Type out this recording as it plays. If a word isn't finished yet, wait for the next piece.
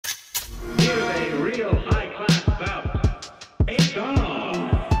real high-class bout. It's on.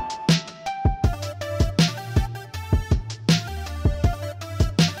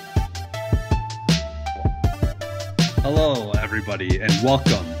 Hello, everybody, and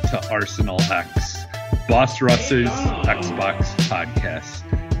welcome to Arsenal X, Boss Russ's Xbox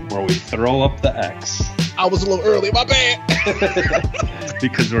podcast, where we throw up the X. I was a little early, my bad.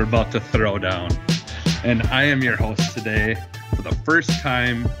 Because we're about to throw down. And I am your host today, for the first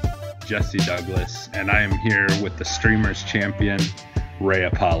time, Jesse Douglas, and I am here with the streamers champion, Ray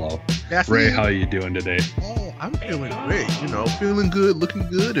Apollo. That's Ray, me. how are you doing today? Oh, I'm feeling great. Feeling good, looking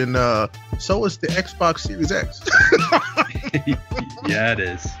good, and so is the Xbox Series X. Yeah, it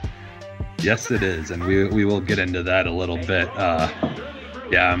is. Yes, it is, and we will get into that a little bit.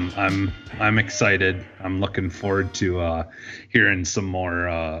 I'm excited. I'm looking forward to hearing some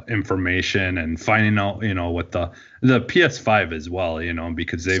more information and finding out, what the PS5 as well,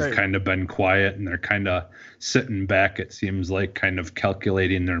 because they've Same. kind of been quiet and they're kind of sitting back. It seems like kind of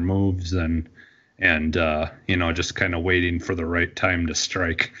calculating their moves and just kind of waiting for the right time to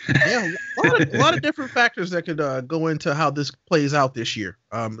strike. Yeah, a lot of different factors that could go into how this plays out this year.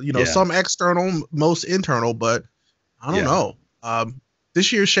 Some external, most internal, but I don't know.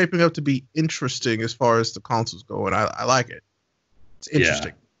 This year is shaping up to be interesting as far as the consoles go, and I like it. It's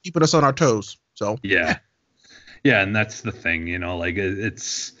interesting, keeping us on our toes. So yeah, and that's the thing,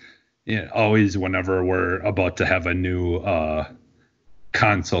 it's always whenever we're about to have a new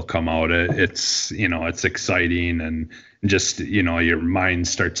console come out, it's exciting, and just your mind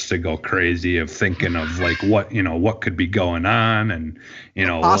starts to go crazy of thinking of like what could be going on, and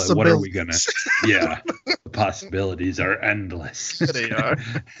what are we gonna the possibilities are endless. they are.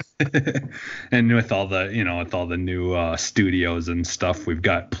 And with all the new studios and stuff, we've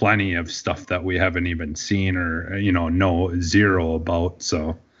got plenty of stuff that we haven't even seen or know zero about,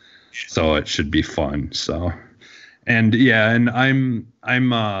 so it should be fun. So and I'm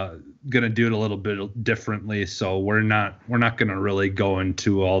gonna do it a little bit differently, so we're not gonna really go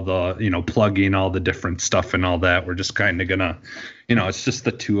into all the plugging all the different stuff and all that. We're just kind of gonna it's just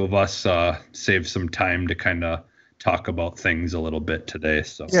the two of us, save some time to kind of talk about things a little bit today.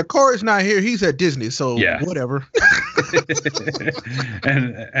 So Yeah, Corey's not here. He's at Disney, so whatever.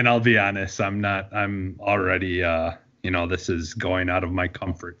 and I'll be honest, I'm already this is going out of my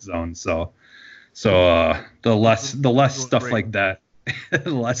comfort zone, so the less stuff like that the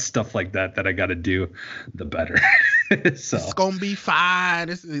less stuff like that I got to do, the better. So It's gonna be fine.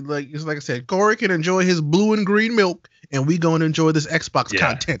 It's like I said, Corey can enjoy his blue and green milk, and we gonna enjoy this Xbox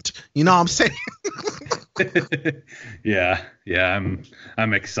content. You know what I'm saying? yeah,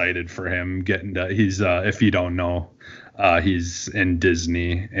 I'm excited for him getting to. He's if you don't know, he's in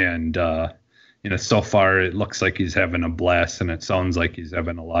Disney, and so far it looks like he's having a blast, and it sounds like he's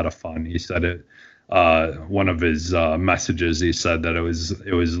having a lot of fun. He said it. One of his messages, he said that it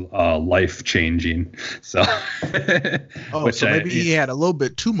was life changing. So, so maybe he had a little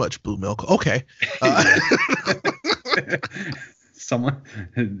bit too much blue milk. Okay. Someone,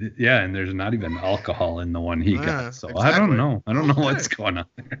 and there's not even alcohol in the one he got. So exactly. I don't know what's going on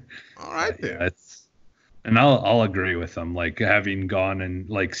there. All right then. And I'll agree with him. Like having gone and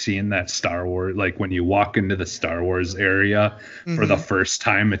like seeing that Star Wars, like when you walk into the Star Wars area for the first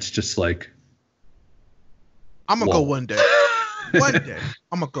time, it's just like. I'm gonna go one day. One day,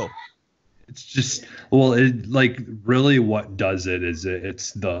 I'm gonna go. It's just really what does it is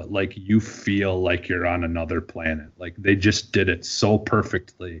it's the like you feel like you're on another planet. Like they just did it so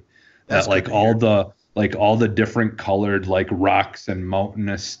perfectly that like all the different colored like rocks and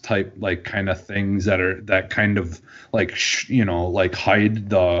mountainous type like kind of things that kind of like like hide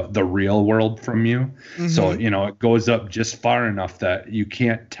the real world from you. So it goes up just far enough that you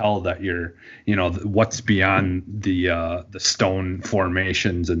can't tell that you're what's beyond the stone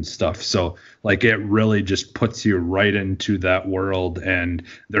formations and stuff. So like it really just puts you right into that world, and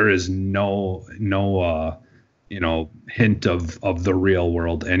there is no hint of the real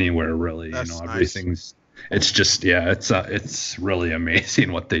world anywhere really. That's Everything's it's just it's really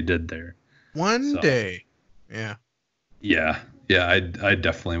amazing what they did there. One day. Yeah, I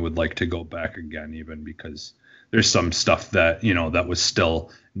definitely would like to go back again, even because there's some stuff that that was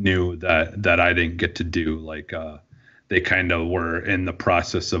still new that I didn't get to do. Like they kind of were in the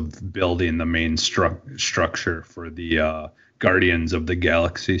process of building the main structure for the Guardians of the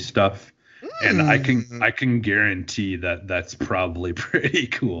Galaxy stuff. And I can guarantee that that's probably pretty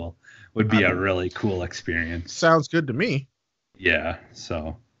cool. Would be a really cool experience. Sounds good to me. Yeah.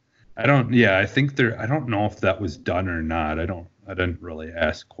 So I don't know if that was done or not. I didn't really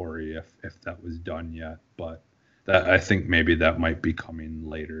ask Corey if that was done yet, but that I think maybe that might be coming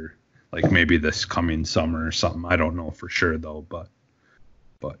later like maybe this coming summer or something. I don't know for sure though, but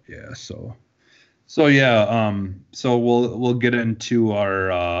yeah. So yeah. So we'll get into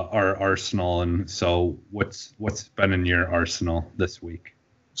our arsenal, and so what's been in your arsenal this week?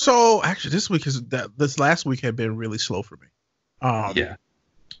 So actually, this last week had been really slow for me. Yeah.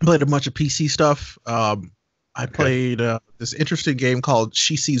 Played a bunch of PC stuff. I played this interesting game called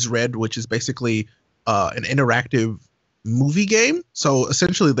She Sees Red, which is basically an interactive movie game. So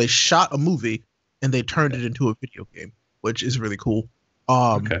essentially, they shot a movie and they turned it into a video game, which is really cool.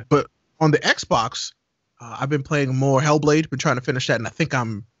 But on the Xbox, I've been playing more Hellblade. Been trying to finish that, and I think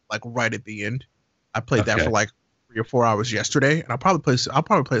I'm like right at the end. I played that for like 3 or 4 hours yesterday, and I'll probably play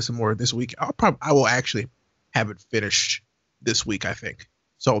some more this week. I will actually have it finished this week, I think.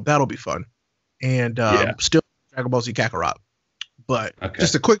 So that'll be fun. And still Dragon Ball Z Kakarot. But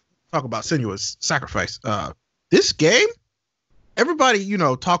just a quick talk about Senua's Sacrifice. This game, everybody,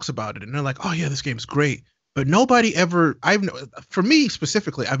 talks about it, and they're like, "Oh yeah, this game's great." But nobody ever, for me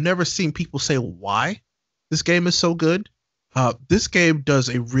specifically, I've never seen people say why this game is so good. This game does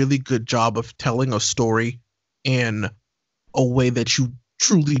a really good job of telling a story in a way that you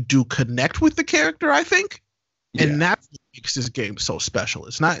truly do connect with the character, I think. Yeah. And that's what makes this game so special.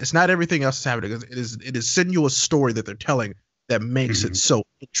 It's not everything else that's happening. It is Senua's story that they're telling that makes it so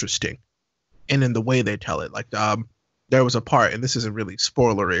interesting. And in the way they tell it. Like there was a part, and this isn't really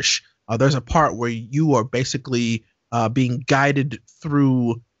spoiler-ish, there's a part where you are basically being guided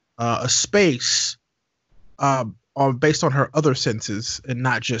through a space based on her other senses and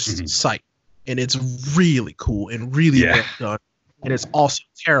not just sight. And it's really cool and really well done. And it's also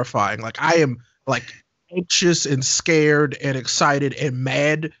terrifying. Like I am like anxious and scared and excited and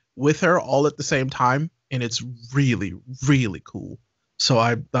mad with her all at the same time. And it's really, really cool.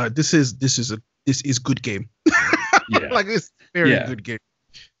 So this is good game. Like it's very good game.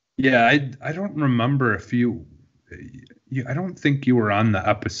 Yeah, I don't remember if I don't think you were on the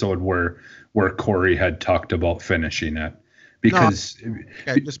episode where Corey had talked about finishing it, because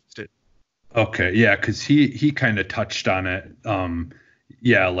I just missed it. Okay, yeah, because he kind of touched on it.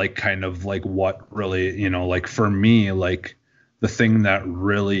 Like kind of like what really, like for me, like the thing that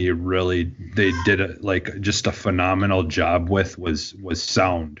really, really they did like just a phenomenal job with was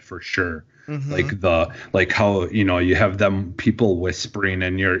sound for sure. Like how you have them people whispering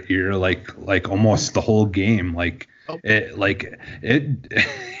in your ear like almost the whole game, it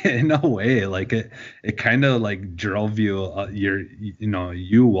in a way like it kind of like drove you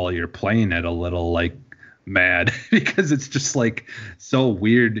you while you're playing it a little like mad because it's just like so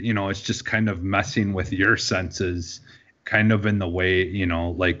weird, it's just kind of messing with your senses kind of in the way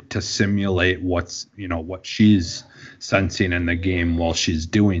like to simulate what's what she's sensing in the game while she's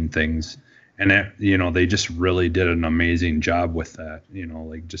doing things. And they just really did an amazing job with that,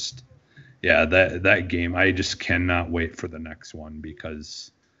 like just, that game. I just cannot wait for the next one,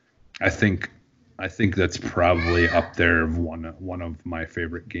 because I think that's probably up there of one of my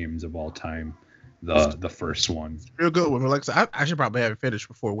favorite games of all time. The first one. It's real good one. Like I should probably have it finished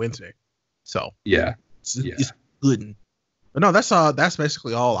before Wednesday. So it's good. But no, that's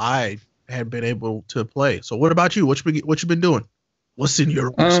basically all I had been able to play. So what about you? What you been doing? What's in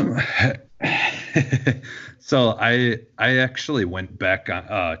your So I actually went back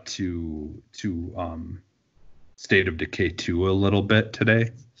to State of Decay 2 a little bit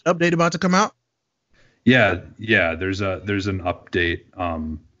today. Update about to come out? Yeah. There's an update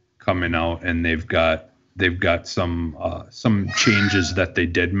coming out, and they've got some changes that they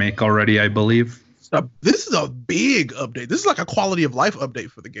did make already, I believe. This is a big update. This is like a quality of life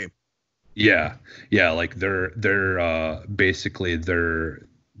update for the game. Yeah, like they're basically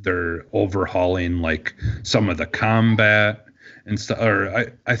they're overhauling like some of the combat and stuff,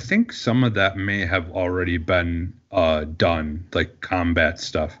 or I think some of that may have already been done, like combat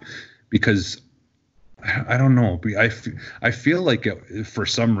stuff, because I don't know, I feel like for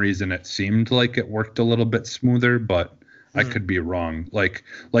some reason it seemed like it worked a little bit smoother, but I could be wrong. Like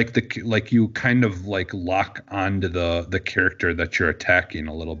you kind of like lock onto the character that you're attacking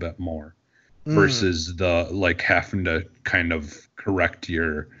a little bit more. Versus the like having to kind of correct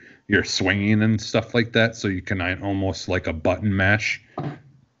your swinging and stuff like that, so you can almost like a button mash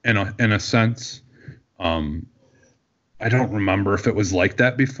in a sense. I don't remember if it was like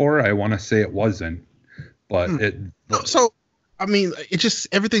that before. I want to say it wasn't, but it. So I mean, it just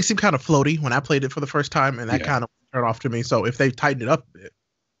everything seemed kind of floaty when I played it for the first time, and that kind of turned off to me. So if they tighten it up a bit,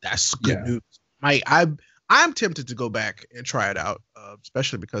 that's good news. I'm tempted to go back and try it out,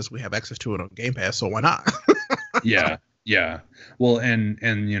 especially because we have access to it on Game Pass. So why not? Yeah. Yeah. Well, and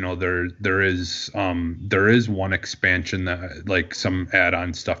there is one expansion that like some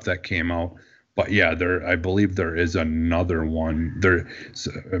add-on stuff that came out. But yeah, I believe there is another one there,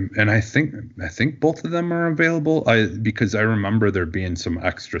 and I think both of them are available. Because I remember there being some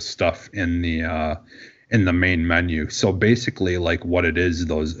extra stuff in the main menu. So basically, like what it is,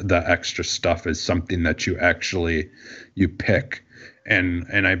 the extra stuff is something that you pick,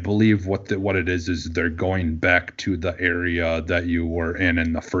 and I believe what it is they're going back to the area that you were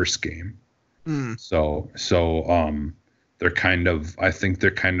in the first game. So I think they're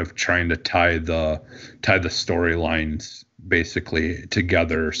kind of trying to tie the storylines basically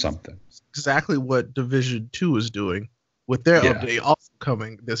together or something. Exactly what Division 2 is doing with their update also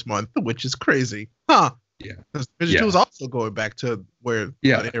coming this month, which is crazy. Huh. Yeah. Division 2 is also going back to where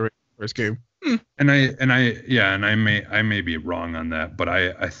the area first game. And I may be wrong on that, but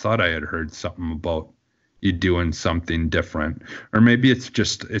I thought I had heard something about you doing something different, or maybe it's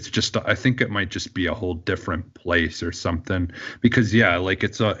just I think it might just be a whole different place or something, because like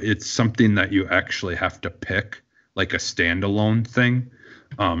it's something that you actually have to pick, like a standalone thing,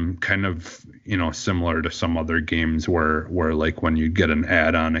 kind of similar to some other games where like when you get an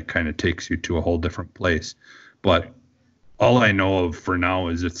add-on it kind of takes you to a whole different place. But all I know of for now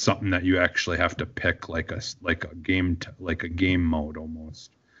is it's something that you actually have to pick like a game mode almost.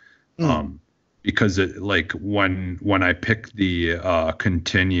 Because it, like when I pick the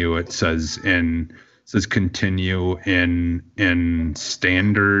continue, it says continue in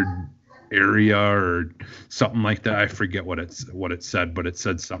standard area or something like that. I forget what it said, but it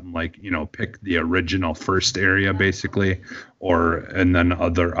said something like, pick the original first area basically, and then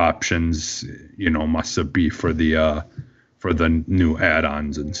other options, must be for the new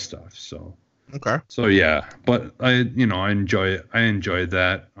add-ons and stuff. So okay. So yeah, but I enjoy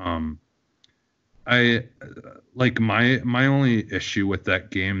that. I like my only issue with that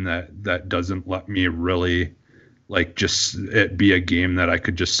game that doesn't let me really like just it be a game that I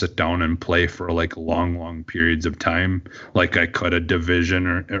could just sit down and play for like long periods of time, like I could a Division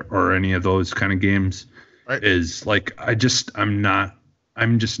or any of those kind of games, right? Is like I'm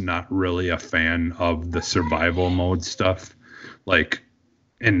just not really a fan of the survival mode stuff, like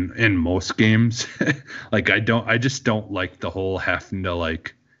in most games. Like I just don't like the whole having to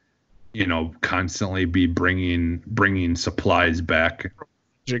like constantly be bringing supplies back.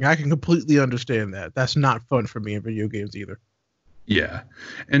 I can completely understand that. That's not fun for me in video games either. Yeah.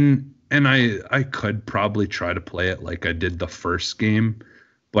 And I could probably try to play it like I did the first game,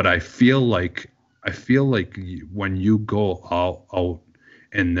 but I feel like when you go out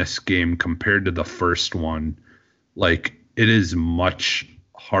in this game compared to the first one, like it is much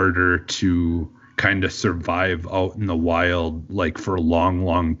harder to kind of survive out in the wild like for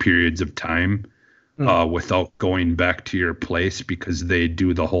long periods of time without going back to your place, because they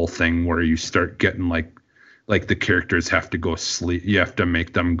do the whole thing where you start getting like the characters have to go sleep. You have to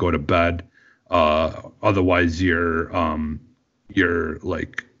make them go to bed. Otherwise your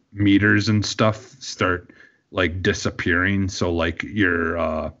like meters and stuff start like disappearing. So like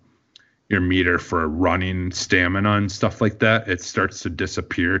your meter for running stamina and stuff like that, it starts to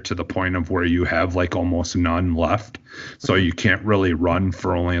disappear to the point of where you have like almost none left. So you can't really run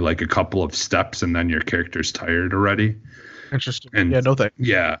for only like a couple of steps and then your character's tired already. Interesting. And yeah, no thanks.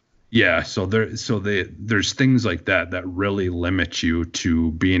 Yeah. So there's things like that really limit you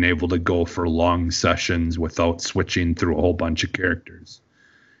to being able to go for long sessions without switching through a whole bunch of characters.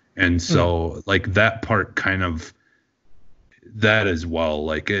 And so like that part kind of that as well,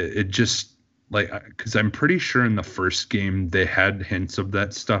 like it just like, because I'm pretty sure in the first game they had hints of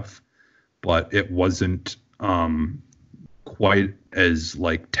that stuff, but it wasn't quite as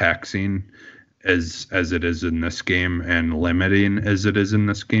like taxing as it is in this game and limiting as it is in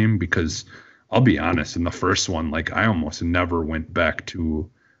this game. Because I'll be honest, in the first one, like I almost never went back to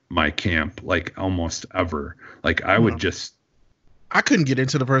my camp, like almost ever. Like I couldn't get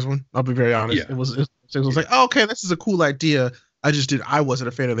into the first one. I'll be very honest. Yeah. It was like, oh, okay, this is a cool idea. I wasn't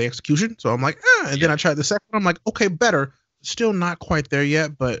a fan of the execution. So I'm like, then I tried the second one. I'm like, okay, better. Still not quite there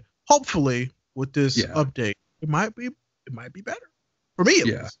yet, but hopefully with this update, it might be better. For me, at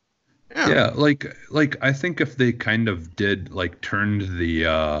least. Yeah. Like I think if they kind of did like turned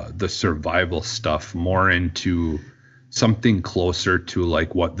the survival stuff more into something closer to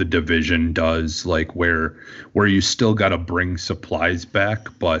like what the Division does, like where you still got to bring supplies back,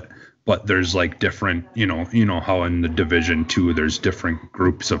 but there's like different, you know how in the Division 2 there's different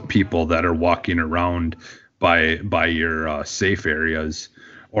groups of people that are walking around by your safe areas,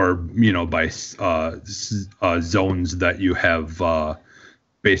 or by zones that you have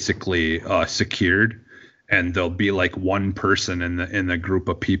basically secured. and there'll be like one person in the group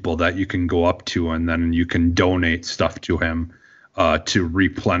of people that you can go up to, and then you can donate stuff to him to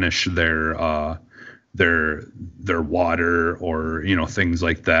replenish their water, or things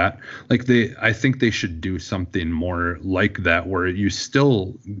like that. Like I think they should do something more like that, where you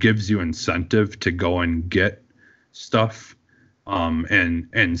still gives you incentive to go and get stuff and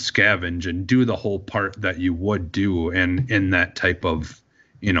scavenge and do the whole part that you would do in that type of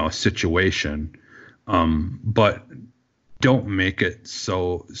situation, but don't make it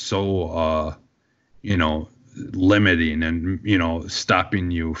so limiting and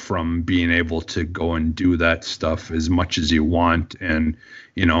stopping you from being able to go and do that stuff as much as you want. And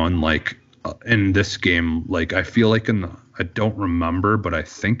and like in this game, like I feel like I don't remember, but I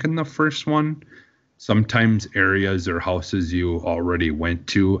think in the first one, sometimes areas or houses you already went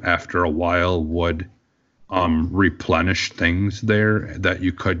to after a while would replenish things there that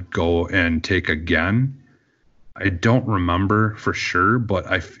you could go and take again. I don't remember for sure, but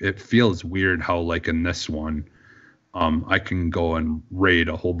it feels weird how, like in this one, I can go and raid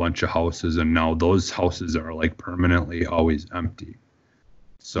a whole bunch of houses, and now those houses are like permanently always empty.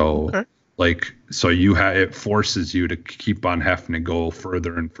 So Okay. it forces you to keep on having to go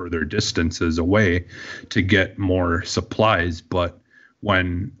further and further distances away to get more supplies. But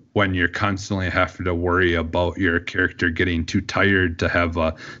when you're constantly having to worry about your character getting too tired to have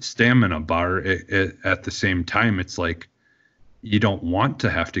a stamina bar, at the same time, it's like you don't want to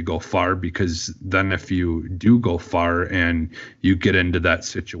have to go far, because then if you do go far and you get into that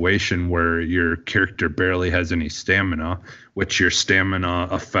situation where your character barely has any stamina, which your stamina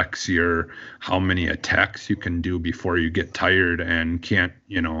affects how many attacks you can do before you get tired and can't,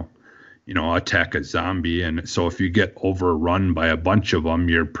 attack a zombie. And so if you get overrun by a bunch of them,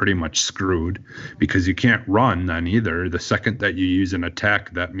 you're pretty much screwed, because you can't run then either. The second that you use an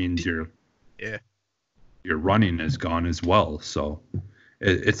attack, that means your running is gone as well. So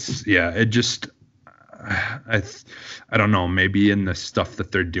I don't know, maybe in the stuff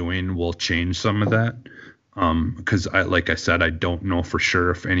that they're doing we'll change some of that. Because like I said, I don't know for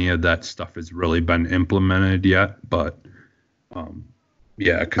sure if any of that stuff has really been implemented yet, but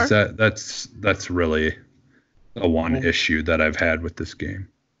yeah, because that's really the one issue that I've had with this game.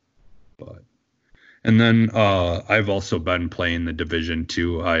 And then I've also been playing The Division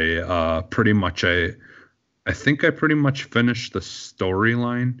 2. I think I pretty much finished the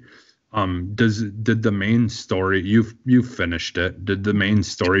storyline. Did the main story, you've finished it? Did the main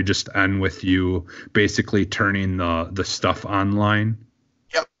story just end with you basically turning the stuff online?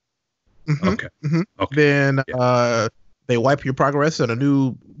 Yep. Mm-hmm. Okay. Mm-hmm. Okay. Then they wipe your progress and a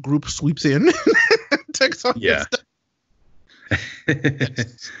new group sweeps in. Takes on your stuff.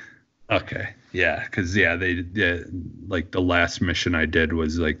 Okay. Yeah, because they like the last mission I did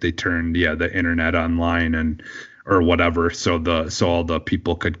was like they turned the internet online or whatever, so all the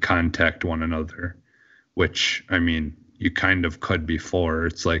people could contact one another, which I mean you kind of could before.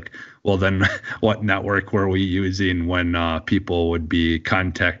 It's like, well then what network were we using when people would be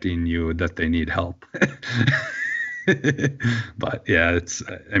contacting you that they need help? But yeah,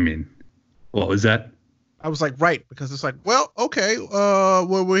 what was that? I was like, right, because it's like, well, okay,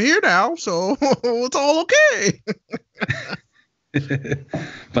 well, we're here now, so it's all okay.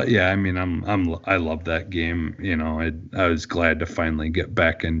 But yeah, I mean, I love that game. I was glad to finally get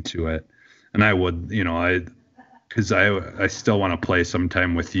back into it, and I would, because I still want to play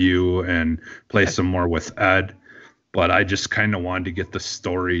sometime with you and play some more with Ed. But I just kind of wanted to get the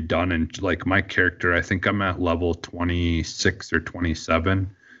story done, and like my character, I think I'm at level 26 or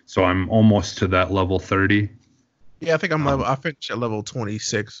 27. So I'm almost to that level 30. Yeah, I think I finished at level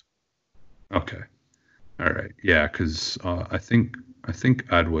 26. Okay. All right. Yeah, because I think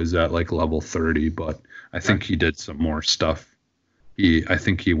Ed was at like level 30, but I think he did some more stuff. I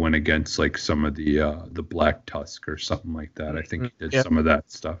think he went against like some of the Black Tusk or something like that. I think he did some of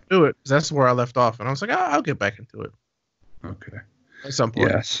that stuff. Do it. That's where I left off, and I was like, I'll get back into it. Okay. At some point.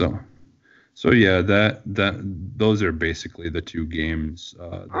 Yeah. So yeah, those are basically the two games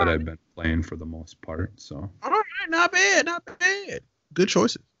that I've been playing for the most part. So. All right, not bad. Good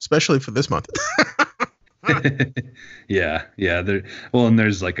choices, especially for this month. Yeah. And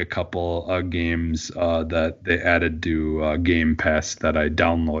there's like a couple games that they added to Game Pass that I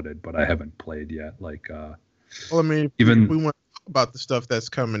downloaded, but I haven't played yet. Like, well, I mean, we want to talk about the stuff that's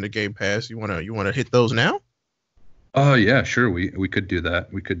coming to Game Pass. You wanna hit those now? Oh yeah, sure. We could do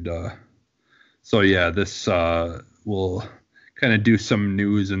that. We could. So yeah, this we'll kind of do some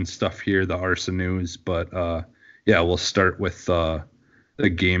news and stuff here, the Arson news, but yeah, we'll start with the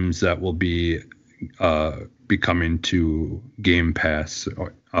games that will be be coming to Game Pass.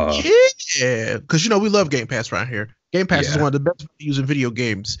 Yeah, because we love Game Pass around here. Game Pass is one of the best using video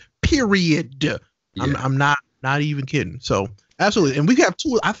games. Period. Yeah. I'm not even kidding. So absolutely, and we have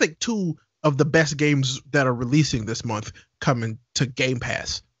two of the best games that are releasing this month coming to Game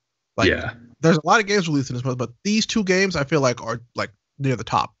Pass. There's a lot of games releasing this month, but these two games I feel like are like near the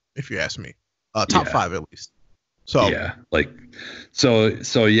top, if you ask me. Top 5 at least. So March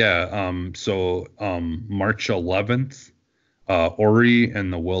 11th, Ori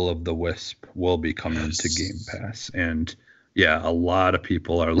and the Will of the Wisp will be coming to Game Pass, and a lot of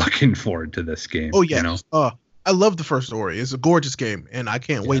people are looking forward to this game. Oh yeah, I love the first Ori. It's a gorgeous game, and I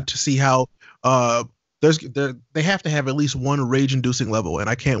can't wait to see how they have to have at least one rage-inducing level, and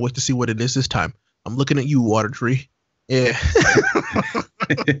I can't wait to see what it is this time. I'm looking at you, Water Tree. Yeah.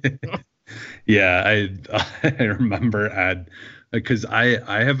 Yeah, I remember because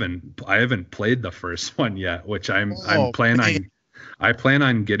I haven't played the first one yet, which I plan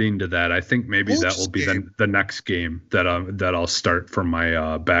on getting to that. I think maybe that will be the next game that I'll start from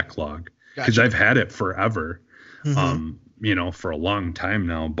my backlog, because I've had it forever, for a long time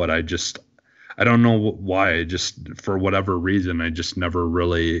now, but I don't know why. For whatever reason, I just never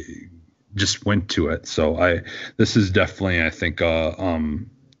really just went to it. So this is definitely, I think,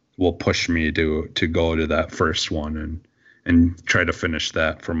 will push me to go to that first one and try to finish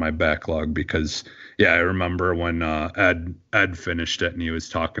that from my backlog, because I remember when Ed finished it and he was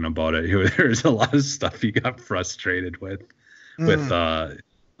talking about it, there's a lot of stuff he got frustrated with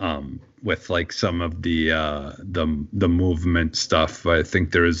like some of the movement stuff. I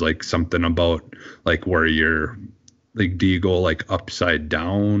think there was like something about like where you're like, do you go like upside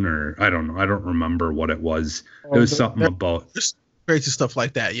down, or I don't know, I don't remember what it was. It was something about crazy stuff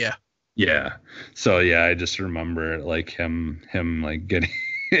like that. Yeah. So I just remember like him like getting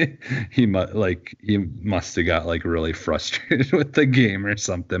he must have got like really frustrated with the game or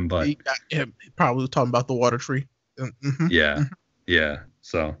something, but he probably was talking about the Water Tree. Yeah.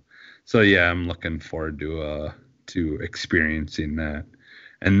 So I'm looking forward to experiencing that.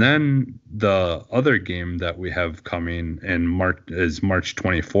 And then the other game that we have coming in March is March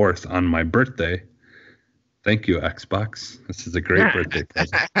 24th on my birthday. Thank you, Xbox. This is a great birthday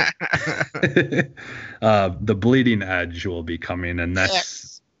present. The Bleeding Edge will be coming, and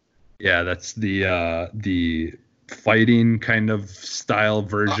that's the fighting kind of style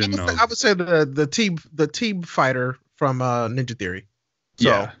version I would say the team fighter from Ninja Theory.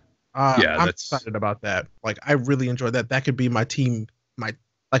 So I'm excited about that. Like, I really enjoyed that. That could be my team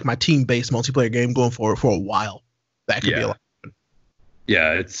team-based multiplayer game going forward for a while. That could be a lot.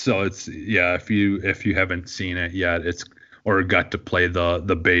 If you haven't seen it yet, or got to play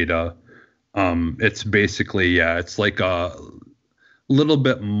the beta, it's basically it's like a little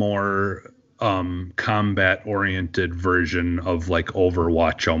bit more combat oriented version of like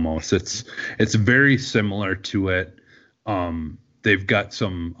Overwatch almost. It's very similar to it. They've got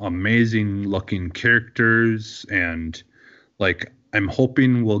some amazing looking characters, and like I'm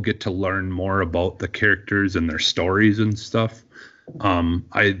hoping we'll get to learn more about the characters and their stories and stuff.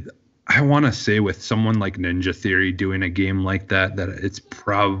 I want to say with someone like Ninja Theory doing a game like that it's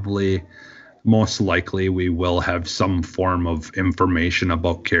probably most likely we will have some form of information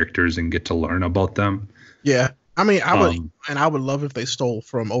about characters and get to learn about them. Yeah. I mean, I would love if they stole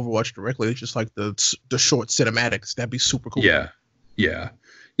from Overwatch directly, just like the short cinematics. That'd be super cool.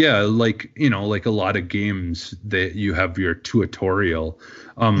 Yeah, like, like a lot of games that you have your tutorial,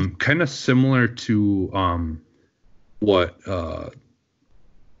 kind of similar to what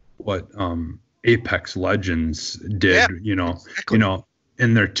Apex Legends did, exactly.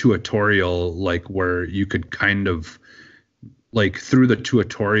 In their tutorial, like where you could kind of like through the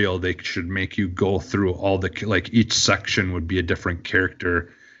tutorial, they should make you go through all like each section would be a different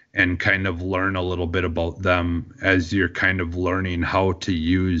character and kind of learn a little bit about them as you're kind of learning how to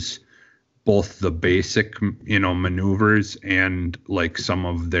use both the basic, maneuvers and like some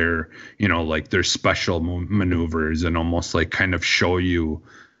of their, like their special maneuvers, and almost like kind of show you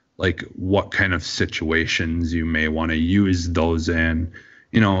like what kind of situations you may want to use those in,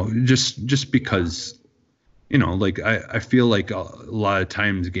 just because, like I feel like a lot of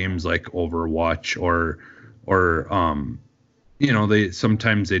times games like Overwatch or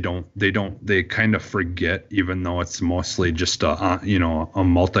they kind of forget, even though it's mostly just a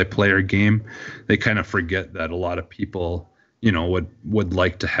multiplayer game, they kind of forget that a lot of people, would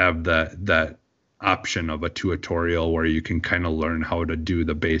like to have that option of a tutorial where you can kind of learn how to do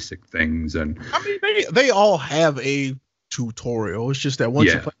the basic things. And I mean, they all have a tutorial. It's just that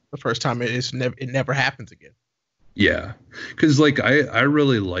once you play it the first time, it never happens again. Yeah, because like I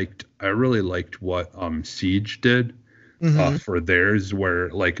really liked what Siege did Hmm. for theirs, where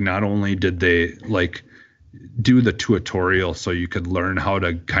like not only did they like do the tutorial so you could learn how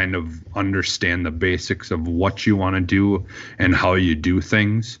to kind of understand the basics of what you want to do and how you do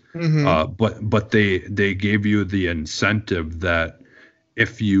things, Hmm. but they gave you the incentive that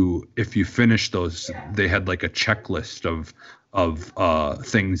if you finish those, they had like a checklist of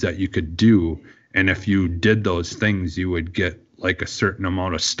things that you could do, and if you did those things, you would get like a certain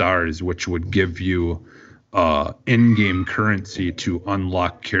amount of stars, which would give you in-game currency to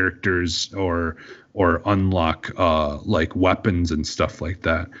unlock characters or unlock like weapons and stuff like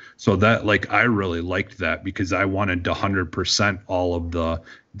that. So that like I really liked that because I wanted to 100% all of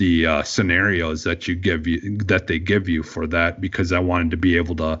the scenarios that they give you for that, because I wanted to be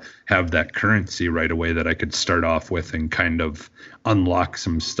able to have that currency right away that I could start off with and kind of unlock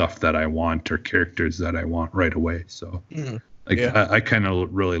some stuff that I want or characters that I want right away. So Hmm. like Yeah. I kind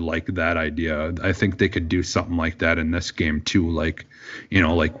of really like that idea. I think they could do something like that in this game too, like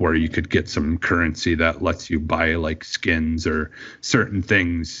like where you could get some currency that lets you buy like skins or certain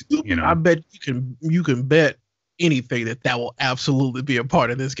things. I bet you can bet anything that will absolutely be a part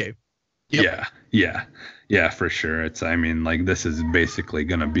of this game. Yep. Yeah, yeah, yeah, for sure. I mean, like this is basically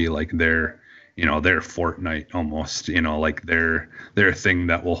gonna be like their Fortnite almost. Like their thing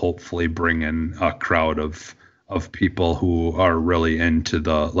that will hopefully bring in a crowd of people who are really into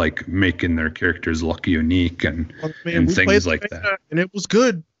the like making their characters look unique and I mean, and we played things the like beta that. and it was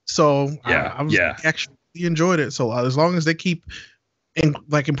good. So Yeah, I was yeah, actually enjoyed it. So as long as they keep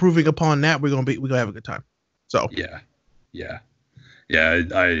like improving upon that, we're gonna have a good time. So yeah, yeah. Yeah,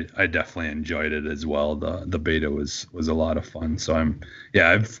 I definitely enjoyed it as well. The beta was a lot of fun. So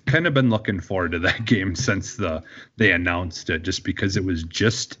I've kind of been looking forward to that game since they announced it, just because it was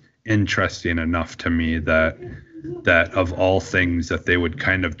just interesting enough to me that of all things that they would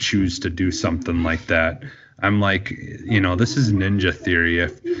kind of choose to do something like that. I'm like, this is Ninja Theory.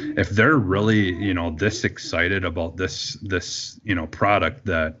 If they're really, this excited about this product,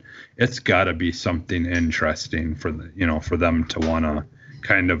 that it's got to be something interesting for for them to want to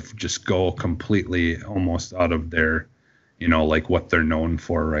kind of just go completely almost out of their, like what they're known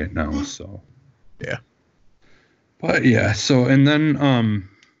for right now. So, yeah. but yeah, so and then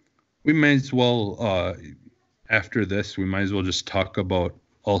we may as well after this, we might as well just talk about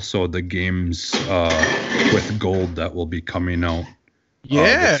also the games with gold that will be coming out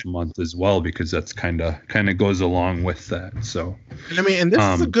Yeah. this month as well, because that's kind of goes along with that. So, And I mean, and this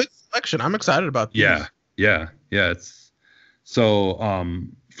is a good selection. I'm excited about these. yeah. It's so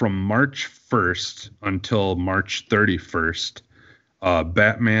from March 1st until March 31st,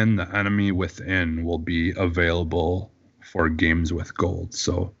 Batman: The Enemy Within will be available for games with gold.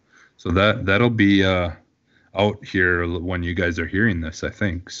 So that'll be out here when you guys are hearing this, I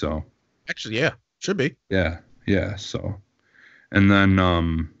think. So Actually, yeah, should be. yeah. So, and then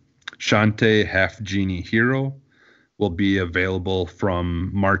Shantae Half Genie Hero will be available from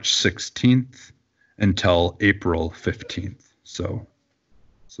March 16th until April 15th. So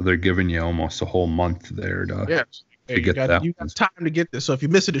they're giving you almost a whole month there to Yeah. to get that. You got time to get this. So if you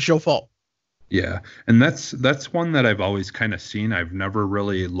miss it, it's your fault. Yeah, and that's one that I've always kind of seen. I've never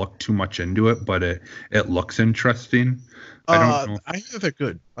really looked too much into it, but it looks interesting. I don't know. I hear they're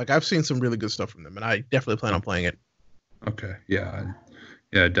good. Like I've seen some really good stuff from them, and I definitely plan on playing it. Okay, yeah,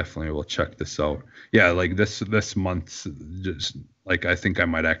 definitely will check this out. Yeah, like this month's just like I think I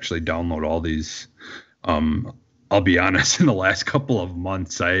might actually download all these. I'll be honest, in the last couple of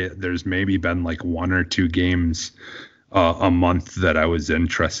months, there's maybe been like one or two games a month that I was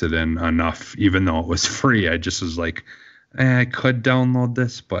interested in enough, even though it was free. I just was like, I could download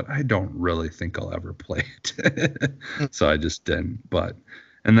this, but I don't really think I'll ever play it. So I just didn't.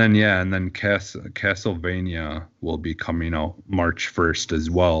 And then Castlevania will be coming out March 1st as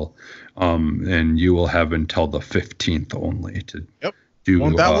well. And you will have until the 15th only to do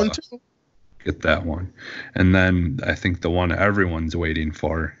Want that one too? Get that one. And then I think the one everyone's waiting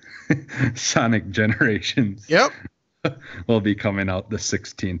for, Sonic Generations. Yep. Will be coming out the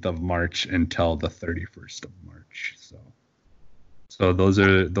 16th of March until the 31st of March. So those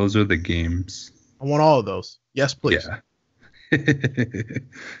are the games. I want all of those. Yes, please. Yeah.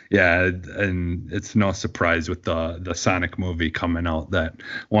 Yeah, and it's no surprise with the Sonic movie coming out that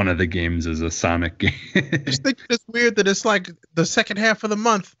one of the games is a Sonic game. I just think it's weird that it's like the second half of the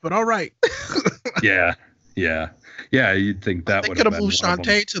month, but all right. Yeah. You'd think that they would could have have moved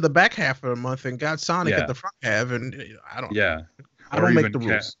Shantae to the back half of the month and got Sonic at the front half, and I don't. Yeah. I don't make the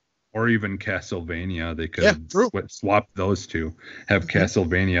rules. Or even Castlevania, they could swap those two. Have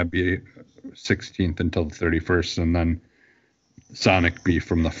Castlevania be 16th until the 31st, and then Sonic be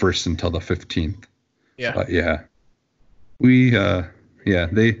from the 1st until the 15th. Yeah. But yeah, we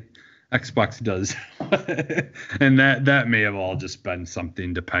Xbox does, and that may have all just been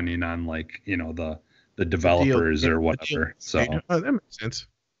something depending on like the developers or whatever. So that makes sense.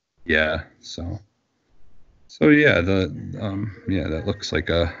 Yeah. So yeah, that looks like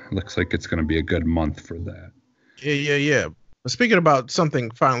it's going to be a good month for that. Yeah. But speaking about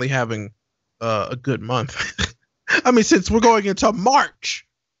something finally having a good month, I mean, since we're going into March,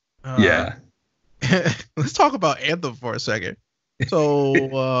 let's talk about Anthem for a second.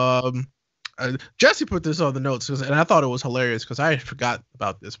 So Jesse put this on the notes, and I thought it was hilarious because I forgot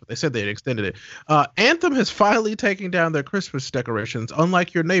about this, but they said they had extended it. Anthem has finally taken down their Christmas decorations,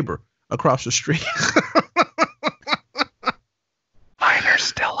 unlike your neighbor across the street. Mine are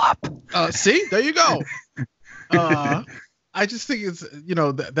still up. See, there you go. I just think it's,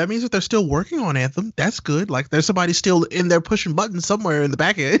 that means that they're still working on Anthem. That's good. Like there's somebody still in there pushing buttons somewhere in the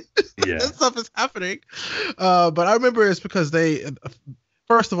back end. Yeah. That stuff is happening. But I remember it's because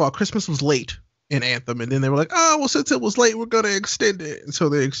first of all, Christmas was late in Anthem, and then they were like, oh, well, since it was late, we're going to extend it. And so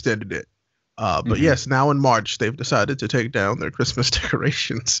they extended it. But yes, now in March, they've decided to take down their Christmas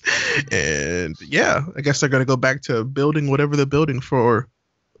decorations. And yeah, I guess they're going to go back to building whatever they're building for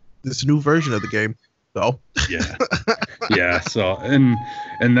this new version of the game. So yeah. So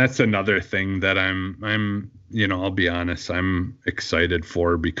and that's another thing that I'm I'll be honest, I'm excited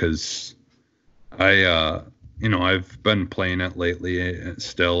for because I've been playing it lately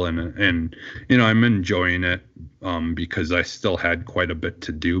still, and I'm enjoying it because I still had quite a bit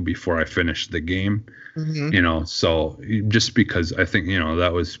to do before I finished the game. Mm-hmm. So just because I think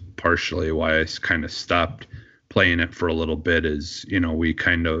that was partially why I kind of stopped playing it for a little bit is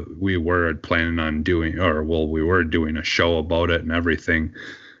we were planning on doing we were doing a show about it and everything,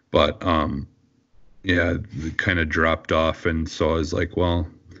 but it kind of dropped off, and so I was like, well,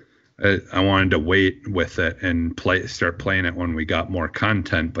 I wanted to wait with it and start playing it when we got more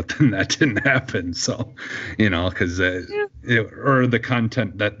content, but then that didn't happen. So, because the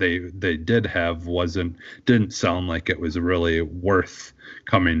content that they did have didn't sound like it was really worth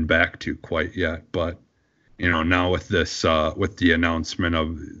coming back to quite yet. But now with this with the announcement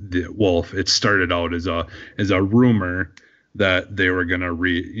of it started out as a rumor that they were going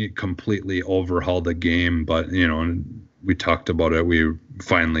to completely overhaul the game, but we talked about it. We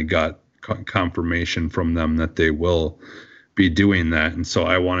finally got confirmation from them that they will be doing that. And so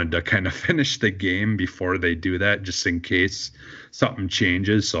I wanted to kind of finish the game before they do that, just in case something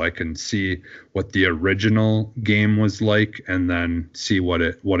changes, so I can see what the original game was like and then see what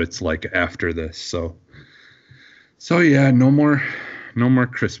it's like after this. So yeah, no more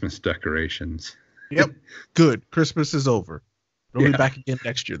Christmas decorations. Yep. Good. Christmas is over. We'll be back again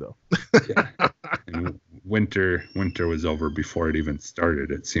next year though. Yeah. And winter was over before it even started.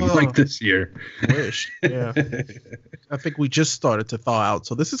 It seemed like this year. I wish. Yeah. I think we just started to thaw out,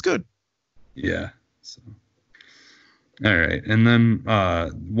 so this is good. Yeah. So all right. And then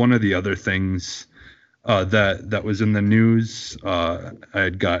one of the other things that was in the news I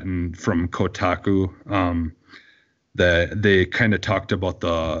had gotten from Kotaku, that they kind of talked about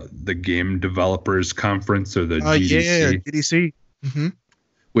the game developers conference, or the GDC. Yeah, GDC. Mm-hmm.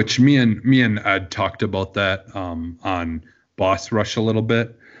 Which me and Ed talked about that on Boss Rush a little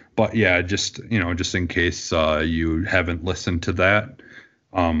bit, but yeah, just in case you haven't listened to that,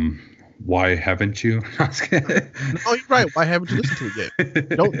 why haven't you? No, you're right. Why haven't you listened to it yet?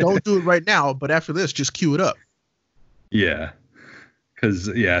 Don't do it right now, but after this, just cue it up. Yeah.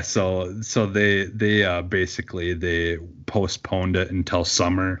 Because so they basically they postponed it until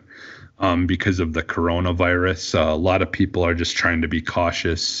summer because of the coronavirus. A lot of people are just trying to be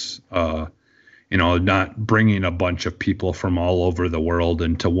cautious, not bringing a bunch of people from all over the world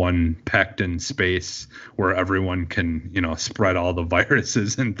into one packed in space where everyone can spread all the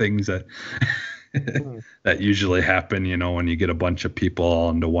viruses and things that that usually happen, when you get a bunch of people all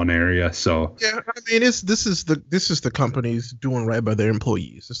into one area. So yeah, I mean, this is the companies doing right by their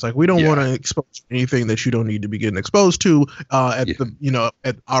employees. It's like, we don't want to expose anything that you don't need to be getting exposed to at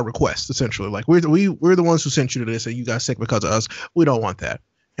our request. Essentially, like we're the ones who sent you to this, and you got sick because of us. We don't want that,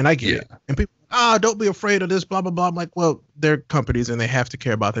 and I get it. And people, don't be afraid of this, blah blah blah. I'm like, well, they're companies and they have to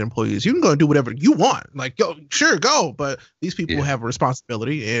care about their employees. You can go and do whatever you want, like go, but these people have a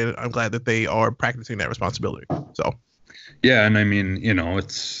responsibility, and I'm glad that they are practicing that responsibility. So Yeah, and I mean,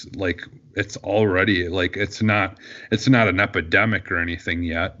 it's like it's already like it's not an epidemic or anything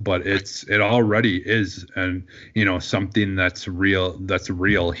yet, but it already is, and something that's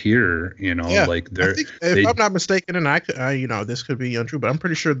real here. Yeah, Like I think if I'm not mistaken, and this could be untrue, but I'm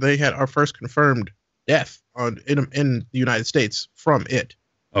pretty sure they had our first confirmed death in the United States from it.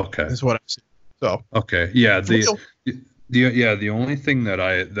 Okay, is what I see. So okay, yeah, the only thing that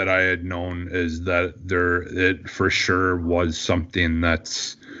I had known is that it for sure was something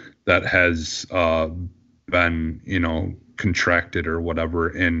that has been contracted or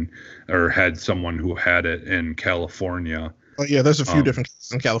whatever or had someone who had it in California. Oh yeah, there's a few different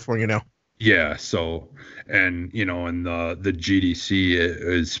cases in California now. Yeah, so and the GDC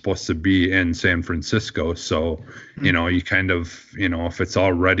is supposed to be in San Francisco, so you kind of if it's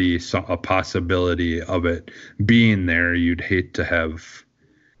already a possibility of it being there, you'd hate to have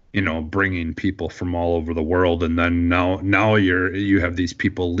bringing people from all over the world, and then now you have these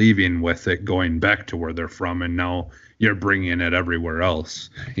people leaving with it, going back to where they're from, and now you're bringing it everywhere else,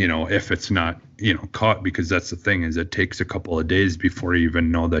 if it's not caught, because that's the thing, is it takes a couple of days before you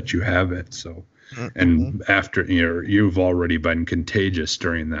even know that you have it. So and after you've already been contagious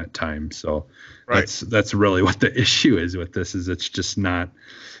during that time, so right. that's really what the issue is with this, is it's just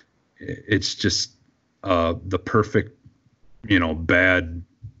the perfect bad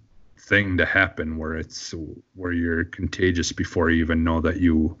thing to happen, where you're contagious before you even know that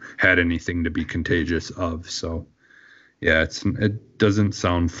you had anything to be contagious of. So yeah, it doesn't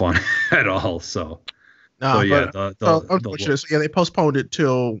sound fun at all. So yeah, they postponed it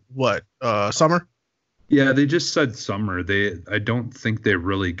till what, summer? Yeah, they just said summer. I don't think they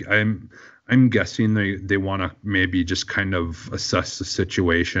really. I'm guessing they want to maybe just kind of assess the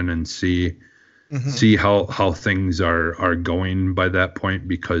situation and see how things are going by that point,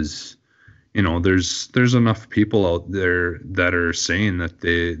 because there's enough people out there that are saying that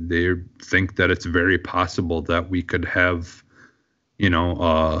they think that it's very possible that we could have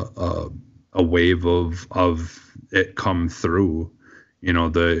a wave of it come through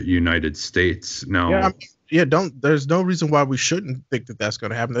the United States now. There's no reason why we shouldn't think that that's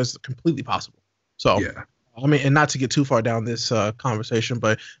going to happen. That's completely possible. So yeah, I mean, and not to get too far down this conversation,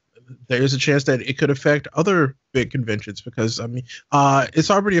 but there is a chance that it could affect other big conventions, because I mean,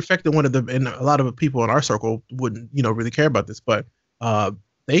 it's already affected one of them, and a lot of the people in our circle wouldn't, really care about this, but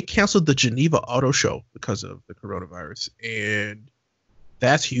they canceled the Geneva Auto Show because of the coronavirus, and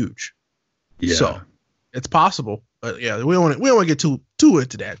that's huge. Yeah. So it's possible, but yeah, we don't want to get too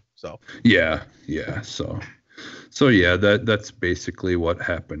into that. So yeah. So yeah, that's basically what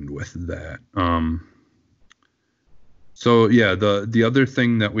happened with that. So yeah, the other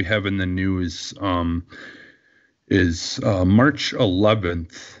thing that we have in the news is March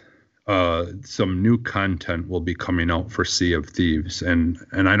 11th. Some new content will be coming out for Sea of Thieves, and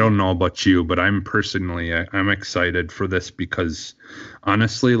I don't know about you, but I'm excited for this, because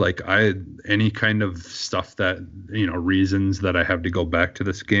honestly, like any kind of stuff that reasons that I have to go back to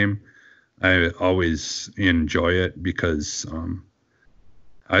this game, I always enjoy it, because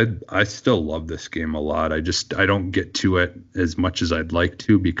I still love this game a lot. I don't get to it as much as I'd like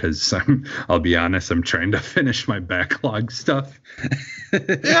to, because I'll be honest, I'm trying to finish my backlog stuff.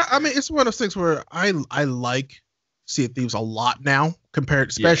 Yeah, I mean, it's one of those things where I like Sea of Thieves a lot now,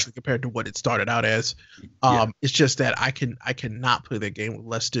 especially compared to what it started out as. It's just that I cannot play that game with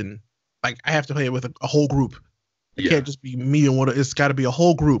less than, like, I have to play it with a whole group. It can't just be me and one. It's got to be a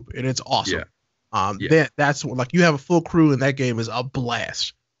whole group, and it's awesome. That's what, like, you have a full crew, and that game is a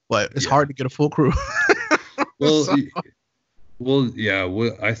blast. But it's hard to get a full crew. I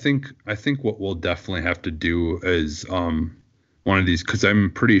think what we'll definitely have to do is one of these, because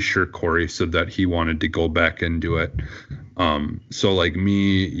I'm pretty sure Corey said that he wanted to go back and do it. So like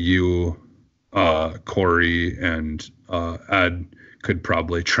me, you, Corey, and Ed could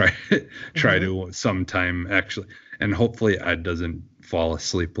probably try to sometime, actually, and hopefully Ed doesn't fall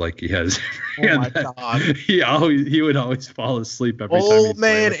asleep like he has. Oh my God! He would always fall asleep every time. Old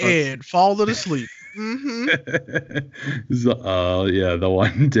man Ed falling asleep. So, yeah, the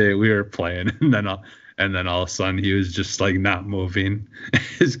one day we were playing, and then all of a sudden he was just like not moving.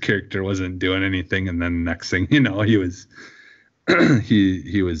 His character wasn't doing anything, and then next thing you know, he was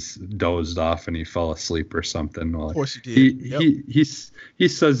he was dozed off and he fell asleep or something. Well, of course he did. He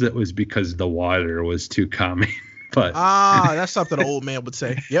says it was because the water was too calming. But that's something an old man would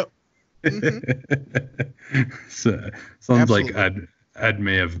say. Yep. So, sounds like Ed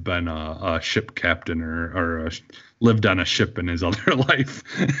may have been a ship captain or lived on a ship in his other life.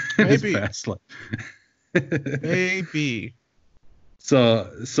 Maybe. His past life. Maybe.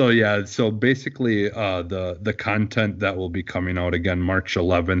 So yeah, so basically the content that will be coming out again March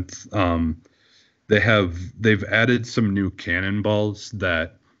 11th, they've added some new cannonballs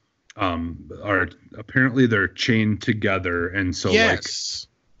that are apparently they're chained together, and so yes.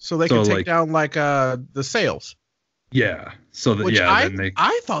 So they can take down like the sails. Yeah. So that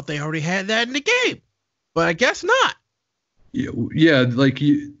I thought they already had that in the game, but I guess not. Yeah, like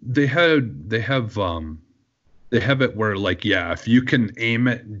they have it where like if you can aim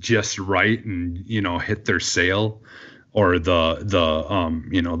it just right and hit their sail or the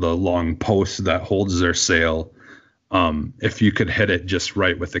the long post that holds their sail, if you could hit it just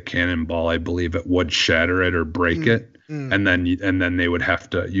right with a cannonball, I believe it would shatter it or break it, and then you'd have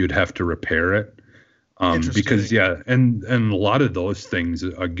to repair it. Because and a lot of those things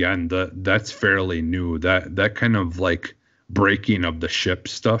again, that's fairly new. That kind of like breaking of the ship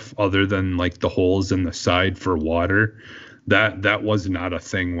stuff, other than like the holes in the side for water, that was not a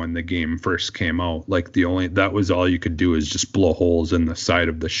thing when the game first came out. Like that was all you could do is just blow holes in the side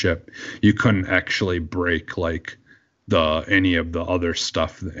of the ship. You couldn't actually break like any of the other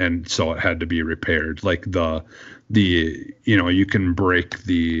stuff, and so it had to be repaired. Like you can break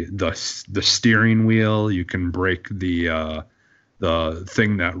the steering wheel, you can break the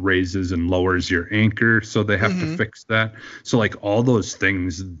thing that raises and lowers your anchor, so they have to fix that. So like all those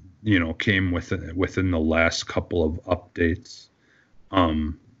things came within the last couple of updates.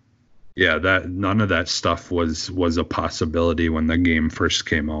 That none of that stuff was a possibility when the game first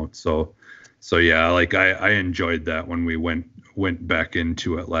came out. So yeah, like I enjoyed that when we went back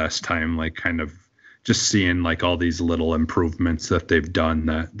into it last time, like kind of just seeing like all these little improvements that they've done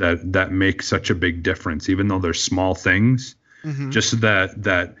that make such a big difference, even though they're small things. Just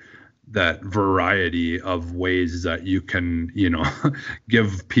that variety of ways that you can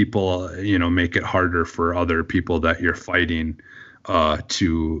give people, make it harder for other people that you're fighting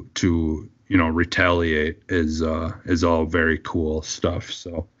to retaliate is all very cool stuff.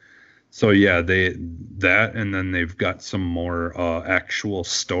 So yeah, and then they've got some more actual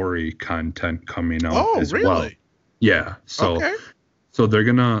story content coming out as well. Yeah. So okay. So they're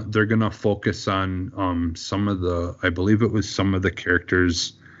gonna focus on some of the, I believe it was some of the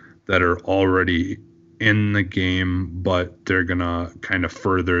characters that are already in the game, but they're gonna kind of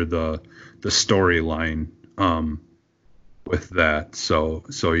further the storyline with that. So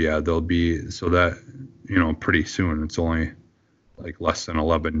yeah, there'll be that pretty soon. It's only like less than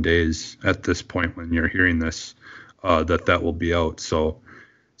 11 days at this point when you're hearing this, that will be out. So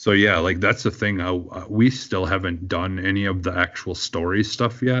yeah, like that's the thing. We still haven't done any of the actual story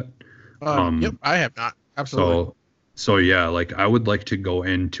stuff yet. Yep, I have not. Absolutely. So yeah, like I would like to go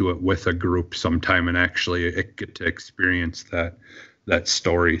into it with a group sometime and actually get to experience that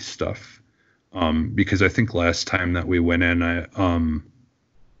story stuff. Because I think last time that we went in,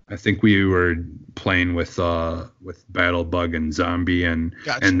 I think we were playing with Battlebug and Zombie, and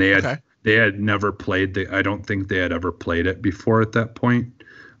gotcha. And they had never played. I don't think they had ever played it before at that point.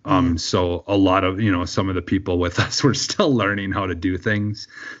 So a lot of some of the people with us were still learning how to do things.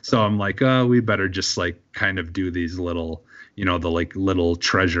 So I'm like, we better just like kind of do these little, the like little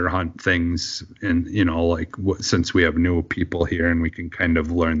treasure hunt things, and since we have new people here and we can kind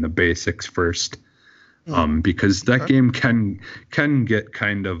of learn the basics first. Because that game can get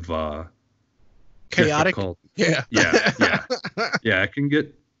kind of chaotic. Difficult. Yeah. Yeah, it can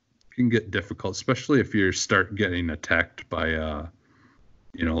get difficult, especially if you start getting attacked by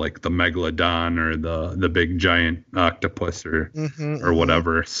like the megalodon or the big giant octopus or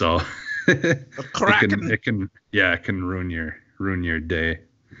whatever. So it can ruin your day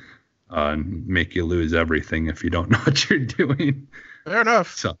and make you lose everything if you don't know what you're doing. Fair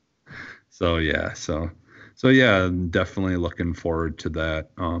enough. So yeah, I'm definitely looking forward to that.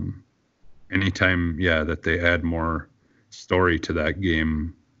 Anytime that they add more story to that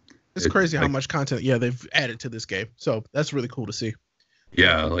game. It's crazy how much content they've added to this game. So that's really cool to see.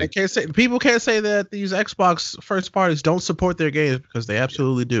 Yeah, like people can't say that these Xbox first parties don't support their games, because they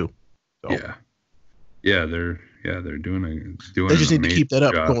absolutely do. So. They're doing. They just need to keep that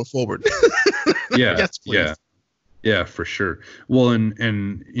up going forward. Yeah, yes, please. Yeah, for sure. Well,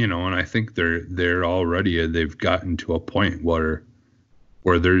 and I think they're already they've gotten to a point where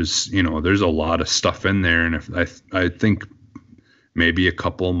there's there's a lot of stuff in there, and if I think maybe a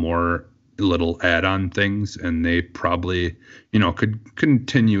couple more little add-on things, and they probably could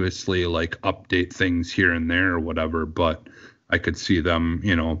continuously like update things here and there or whatever, but I could see them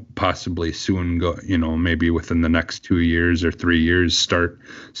possibly soon go maybe within the next 2 years or 3 years start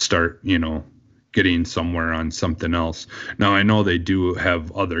getting somewhere on something else. Now I know they do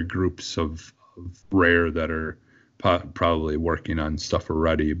have other groups of Rare that are probably working on stuff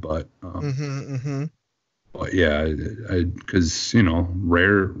already, but but yeah, because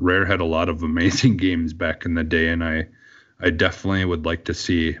Rare had a lot of amazing games back in the day, and I definitely would like to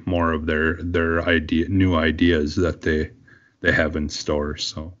see more of their new ideas that they have in store.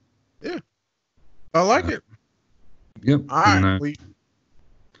 So yeah, I like it. Yep. All right.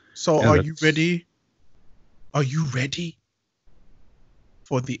 Are you ready? Are you ready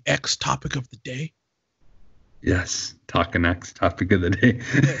for the X topic of the day? Yes, Talking X topic of the day.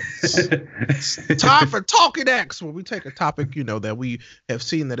 Yes. Time for Talking X, where we take a topic, that we have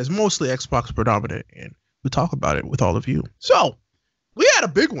seen that is mostly Xbox predominant, and we talk about it with all of you. So, we had a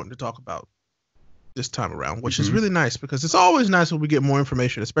big one to talk about this time around, which is really nice because it's always nice when we get more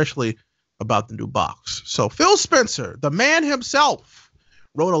information, especially about the new box. So, Phil Spencer, the man himself,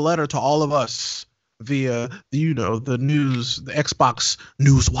 wrote a letter to all of us via the news, the Xbox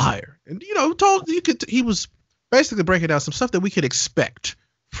news wire, and he was basically breaking down some stuff that we could expect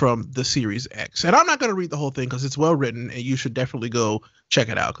from the Series X. And I'm not going to read the whole thing because it's well written and you should definitely go check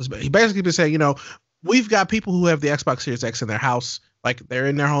it out. Because he basically been saying, we've got people who have the Xbox Series X in their house, like they're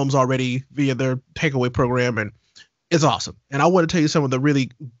in their homes already via their takeaway program, and it's awesome. And I want to tell you some of the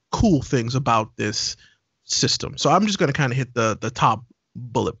really cool things about this system. So I'm just going to kind of hit the top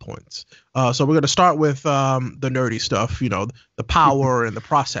bullet points. So we're going to start with the nerdy stuff, the power and the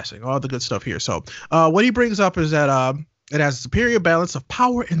processing, all the good stuff here. So what he brings up is that it has a superior balance of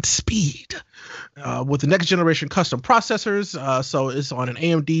power and speed with the next generation custom processors. So it's on an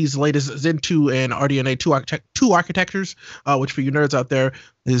AMD's latest Zen 2 and RDNA 2 architectures, which for you nerds out there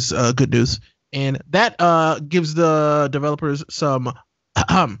is good news. And that gives the developers some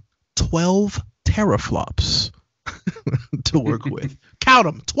 12 teraflops to work with. Count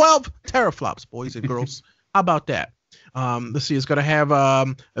them, 12 teraflops, boys and girls. How about that? Let's see, it's going to have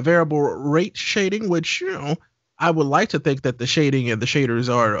a variable rate shading, which, I would like to think that the shading and the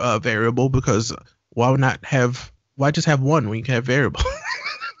shaders are variable, because why just have one when you can have variable?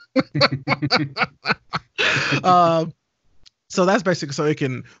 So that's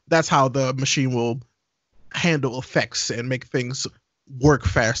basically, that's how the machine will handle effects and make things work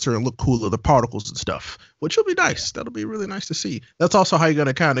faster and look cooler, the particles and stuff, which will be nice. That'll be really nice to see. That's also how you're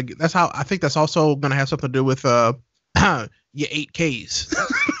going to I think that's also going to have something to do with your 8Ks.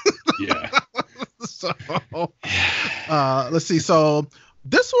 Yeah. So let's see. So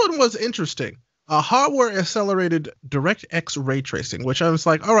this one was interesting. Hardware accelerated DirectX ray tracing, which I was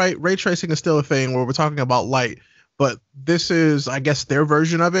like, all right, ray tracing is still a thing where we're talking about light, but this is, I guess, their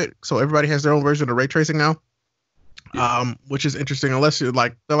version of it. So everybody has their own version of ray tracing now. Yeah. Which is interesting, unless they're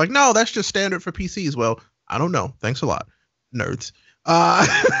like, no, that's just standard for PCs. Well, I don't know. Thanks a lot, nerds.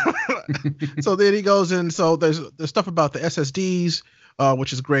 So then he goes in. So there's stuff about the SSDs,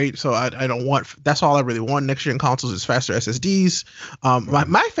 which is great. So I don't want, that's all I really want. Next gen consoles is faster SSDs.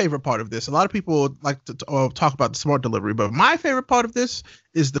 My favorite part of this, a lot of people like to talk about the smart delivery, but my favorite part of this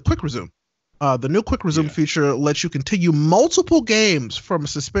is the quick resume. The new quick resume feature lets you continue multiple games from a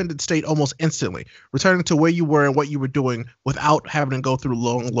suspended state almost instantly, returning to where you were and what you were doing without having to go through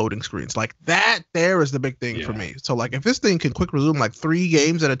long loading screens. Like that there is the big thing for me. So like if this thing can quick resume like 3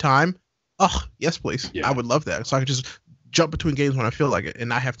 games at a time, oh, yes, please. Yeah. I would love that. So I could just jump between games when I feel like it and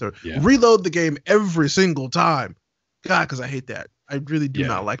not have to reload the game every single time. God, because I hate that. I really do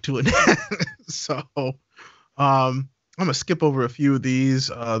not like doing that. So I'm gonna skip over a few of these.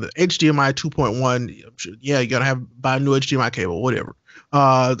 The HDMI 2.1, you gotta buy a new HDMI cable, whatever.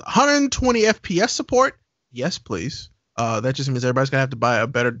 120 FPS support, yes, please. That just means everybody's gonna have to buy a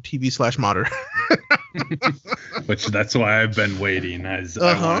better TV/monitor. Which that's why I've been waiting. I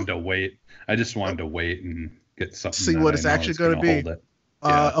wanted to wait. I just wanted to wait and get something. See what it's actually gonna be.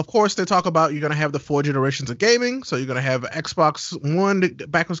 Of course, they talk about you're going to have the 4 generations of gaming. So you're going to have Xbox One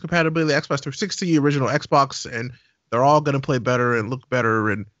backwards compatibility, Xbox 360, original Xbox, and they're all going to play better and look better,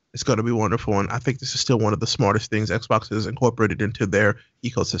 and it's going to be wonderful. And I think this is still one of the smartest things Xbox has incorporated into their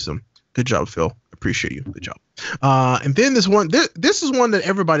ecosystem. Good job, Phil. Appreciate you. Good job. And then this one, this is one that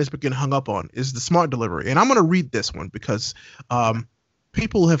everybody's been getting hung up on, is the smart delivery. And I'm going to read this one because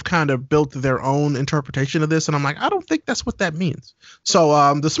people have kind of built their own interpretation of this, and I'm like, I don't think that's what that means.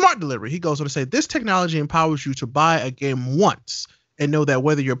 So the smart delivery, he goes on to say, this technology empowers you to buy a game once and know that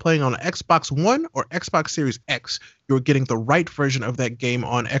whether you're playing on an Xbox One or Xbox Series X, you're getting the right version of that game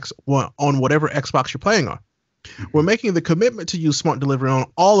on whatever Xbox you're playing on. We're making the commitment to use smart delivery on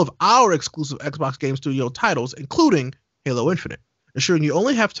all of our exclusive Xbox Game Studio titles, including Halo Infinite, ensuring you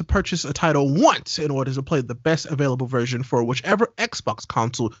only have to purchase a title once in order to play the best available version for whichever Xbox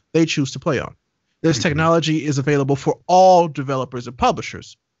console they choose to play on. This technology is available for all developers and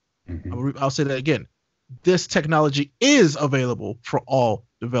publishers. I'll say that again. this technology is available for all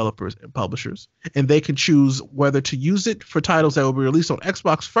developers and publishers, and they can choose whether to use it for titles that will be released on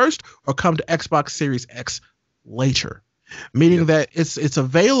Xbox first or come to Xbox Series X later, meaning that it's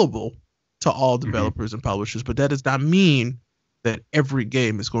available to all developers and publishers, but that does not mean that every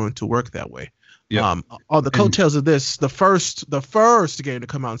game is going to work that way. On the coattails of this, the first game to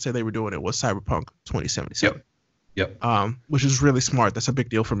come out and say they were doing it was Cyberpunk 2077. Which is really smart. That's a big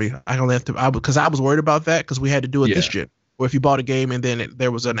deal for me. I only have to, because I was worried about that because we had to do it this gen. Or if you bought a game and then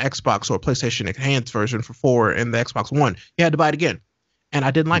there was an Xbox or a PlayStation Enhanced version for 4 and the Xbox One, you had to buy it again. And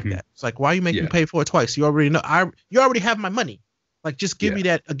I didn't like that. It's like, why are you making me pay for it twice? You already know. You already have my money. Like, just give me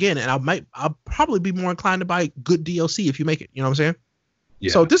that again, and I'll probably be more inclined to buy good DLC if you make it. You know what I'm saying?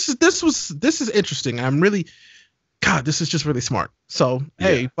 Yeah. So this is interesting. I'm really, God, this is just really smart. So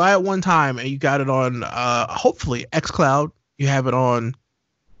hey, buy it one time, and you got it on hopefully xCloud. You have it on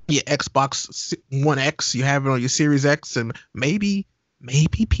your Xbox One X. You have it on your Series X, and maybe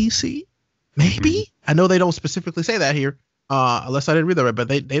PC. Maybe I know they don't specifically say that here, unless I didn't read that right. But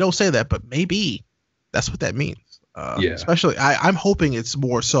they don't say that. But maybe that's what that means. Especially, I'm hoping it's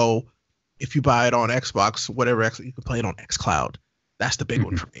more so if you buy it on Xbox, whatever you can play it on xCloud. That's the big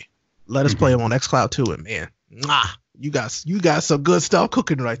one for me. Let us play them on xCloud too, and man, you got some good stuff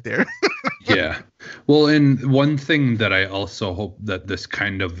cooking right there. Yeah. Well, and one thing that I also hope that this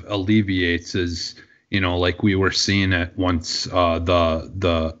kind of alleviates is, like we were seeing it once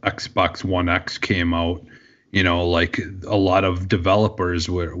the Xbox One X came out. Like a lot of developers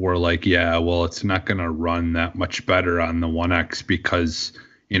were like, yeah, well, it's not going to run that much better on the One X because,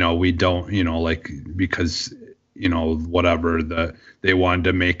 we don't, because, whatever they wanted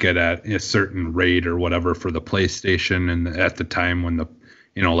to make it at a certain rate or whatever for the PlayStation. And at the time when the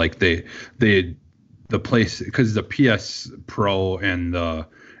place, because the PS Pro and the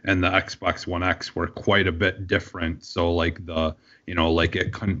Xbox One X were quite a bit different. So like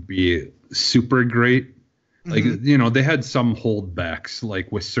it couldn't be super great. Like, they had some holdbacks,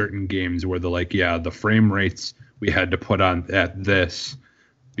 like with certain games where they're like, yeah, the frame rates we had to put on at this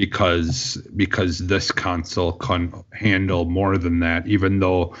because this console couldn't handle more than that, even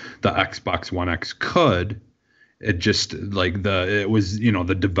though the Xbox One X could. It just like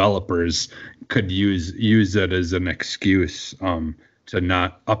the developers could use it as an excuse to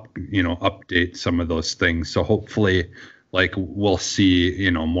not update some of those things. So hopefully, like, we'll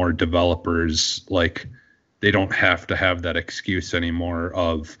see, more developers, like, they don't have to have that excuse anymore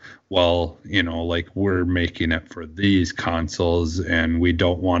of, well, like, we're making it for these consoles and we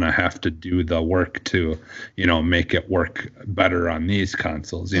don't want to have to do the work to, make it work better on these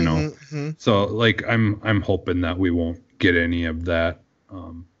consoles, So like, I'm hoping that we won't get any of that.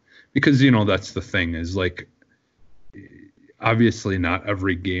 Because, that's the thing is, like, obviously not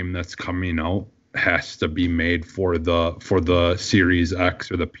every game that's coming out has to be made for the Series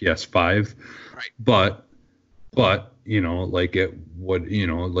X or the PS5. Right. But like it would,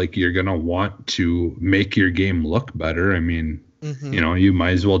 like you're going to want to make your game look better. I mean, you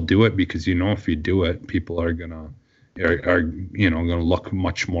might as well do it because, if you do it, people are going to look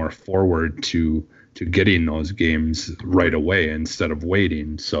much more forward to getting those games right away instead of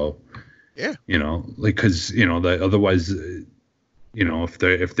waiting. So, yeah, like, cause otherwise,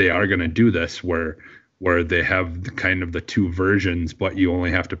 if they are going to do this where they have kind of the two versions, but you only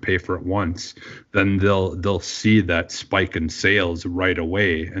have to pay for it once, then they'll see that spike in sales right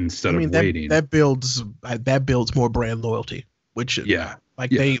away instead of waiting. That builds more brand loyalty, which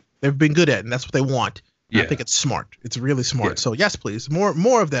they've been good at, and that's what they want. I think it's smart. It's really smart. So yes, please,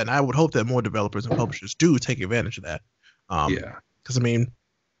 more of that. And I would hope that more developers and publishers do take advantage of that. Because I mean,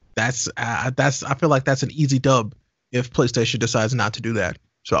 that's I feel like that's an easy dub if PlayStation decides not to do that.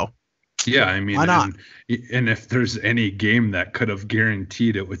 So. Yeah, I mean, why not? And if there's any game that could have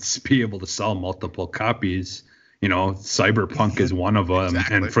guaranteed it would be able to sell multiple copies, Cyberpunk is one of them.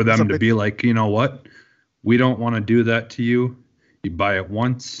 Exactly. And for them to be like, you know what, we don't want to do that to you. You buy it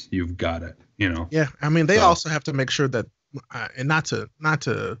once, you've got it. Yeah, I mean, they also have to make sure that, and not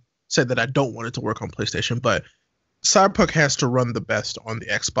to say that I don't want it to work on PlayStation, but Cyberpunk has to run the best on the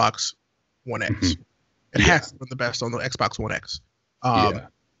Xbox One X. It has to run the best on the Xbox One X.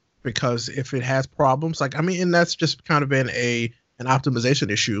 Because if it has problems, like, I mean, and that's just kind of been an optimization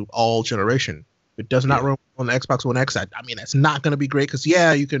issue all generation. If it does not run on the Xbox One X, I mean, that's not going to be great because,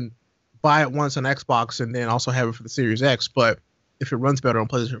 you can buy it once on Xbox and then also have it for the Series X. But if it runs better on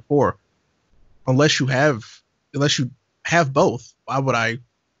PlayStation 4, unless you have both, why would I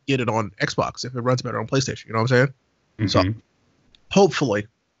get it on Xbox if it runs better on PlayStation? You know what I'm saying? So hopefully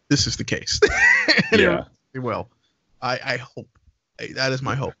this is the case. Well, I hope. That is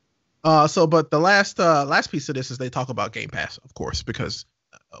my hope. But the last piece of this is they talk about Game Pass, of course, because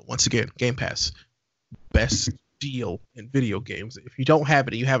once again, Game Pass, best deal in video games. If you don't have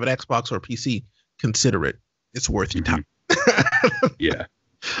it, and you have an Xbox or a PC, consider it. It's worth your time. Yeah.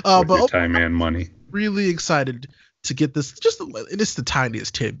 But your time and money. Really excited to get this. It's the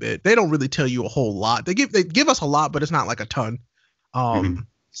tiniest tidbit. They don't really tell you a whole lot. They give us a lot, but it's not like a ton.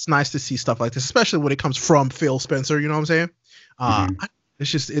 It's nice to see stuff like this, especially when it comes from Phil Spencer. You know what I'm saying?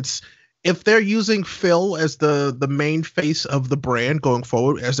 It's if they're using Phil as the main face of the brand going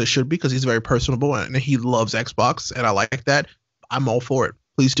forward, as they should be, because he's very personable and he loves Xbox, and I like that. I'm all for it.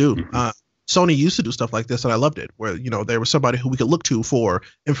 Please do. Sony used to do stuff like this, and I loved it, where there was somebody who we could look to for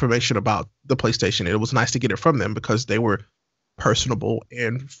information about the PlayStation. It was nice to get it from them because they were personable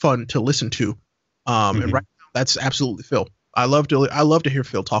and fun to listen to. And right now, that's absolutely Phil. I love to hear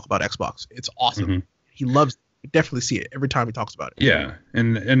Phil talk about Xbox. It's awesome. He loves it. You definitely see it every time he talks about it. Yeah,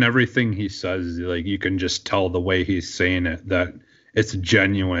 and everything he says, like, you can just tell the way he's saying it that it's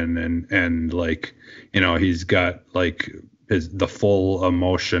genuine, and like, he's got like the full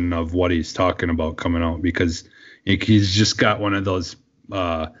emotion of what he's talking about coming out, because he's just got one of those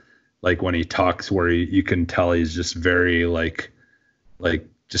like when he talks where you can tell he's just very like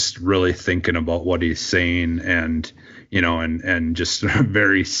just really thinking about what he's saying, and and just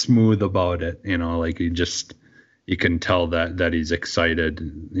very smooth about it, like you can tell that he's excited,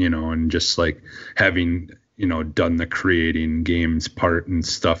 and just like having done the creating games part and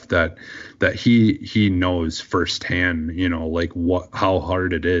stuff that he knows firsthand, like how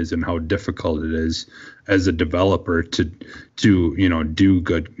hard it is and how difficult it is as a developer to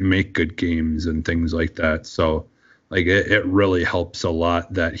make good games and things like that. So like it really helps a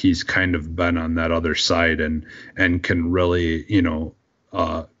lot that he's kind of been on that other side and can really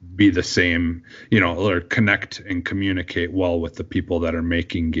be the same, or connect and communicate well with the people that are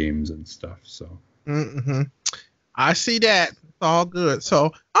making games and stuff. So I see that. It's all good.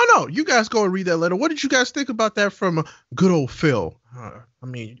 So I don't know. You guys go and read that letter. What did you guys think about that from good old Phil? I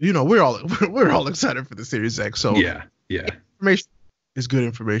mean, we're all excited for the Series X. So yeah. Information is good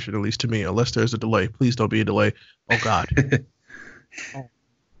information, at least to me, unless there's a delay. Please don't be a delay. Oh God.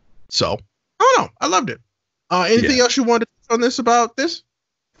 So I don't know. I loved it. Anything else you wanted to say on this about this?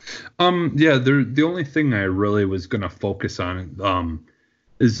 Yeah. The only thing I really was gonna focus on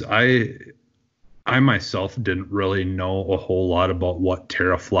is I myself didn't really know a whole lot about what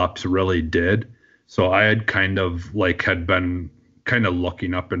teraflops really did. So I had had been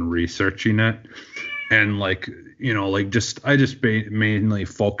looking up and researching it, and I just mainly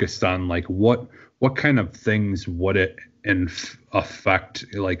focused on like what kind of things would it affect,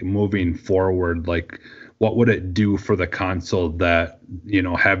 like moving forward, like what would it do for the console that,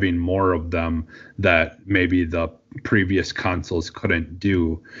 having more of them that maybe the previous consoles couldn't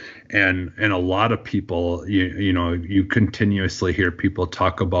do. And a lot of people, you continuously hear people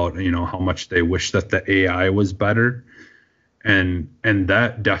talk about, how much they wish that the AI was better. And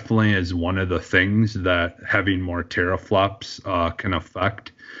that definitely is one of the things that having more teraflops can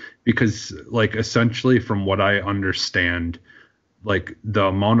affect, because like essentially from what I understand, like the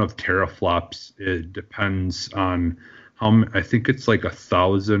amount of teraflops, it depends on how, I think it's like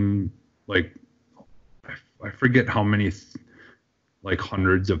 1,000, like I forget how many, like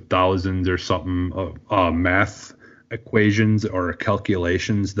hundreds of thousands or something of math equations or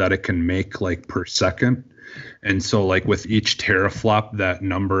calculations that it can make like per second. And so like with each teraflop, that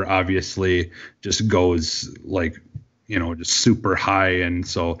number obviously just goes like, just super high. And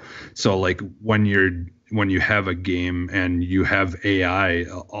so like when you have a game and you have AI,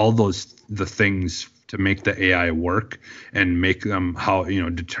 all the things to make the AI work and make them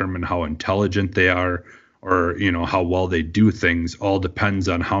determine how intelligent they are, or how well they do things, all depends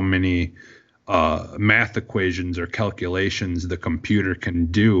on how many math equations or calculations the computer can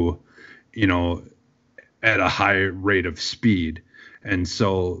do, at a high rate of speed. And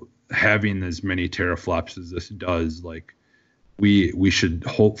so having as many teraflops as this does, like we should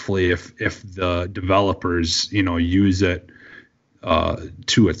hopefully, if the developers use it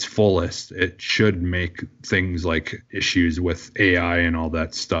to its fullest, it should make things like issues with AI and all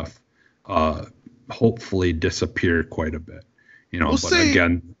that stuff hopefully disappear quite a bit, We'll but see.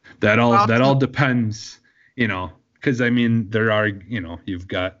 again, that all depends, because I mean there are, you've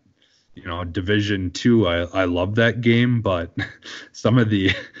got Division 2, I love that game, but some of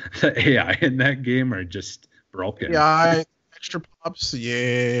the AI in that game are just broken. Yeah, extra pops.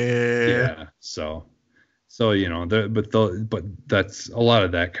 Yeah. So but that's a lot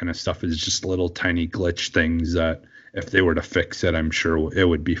of that kind of stuff is just little tiny glitch things that if they were to fix it, I'm sure it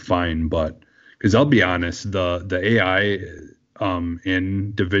would be fine. But because I'll be honest, the AI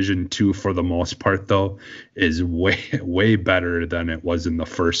in Division 2 for the most part, though, is way better than it was in the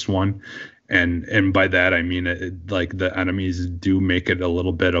first one. And by that I mean like the enemies do make it a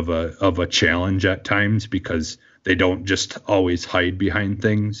little bit of a challenge at times, because they don't just always hide behind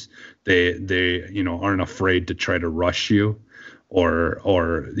things. They aren't afraid to try to rush you,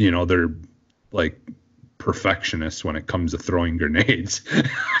 or they're like perfectionists when it comes to throwing grenades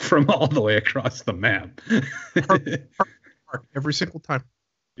from all the way across the map. Every single time.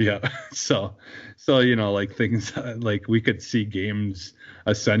 Yeah. So like things like we could see games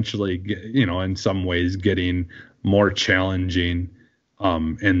essentially in some ways getting more challenging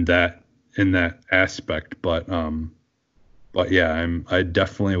in that aspect, but yeah, I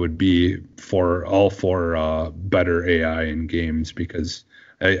definitely would be for better AI in games, because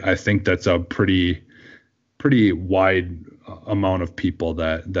I think that's a pretty wide amount of people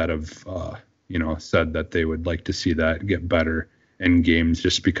that have said that they would like to see that get better in games,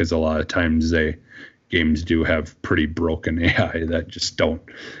 just because a lot of times games do have pretty broken AI that just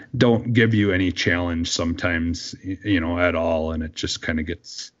don't give you any challenge sometimes, at all, and it just kind of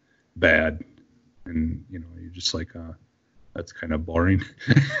gets bad, and you're just like, that's kind of boring.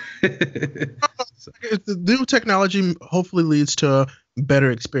 So. The new technology hopefully leads to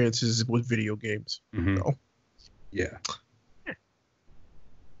better experiences with video games. Mm-hmm. So. Yeah.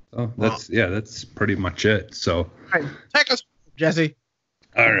 So that's pretty much it. So, all right, take us, Jesse.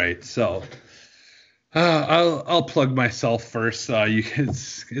 All right, so I'll plug myself first.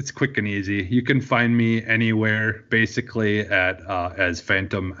 It's quick and easy. You can find me anywhere, basically at as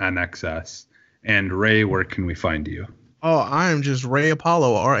Phantom NXS. And Ray, where can we find you? Oh, I am just Ray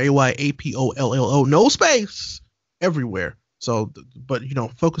Apollo, RayAPOLLO, no space, everywhere. So, but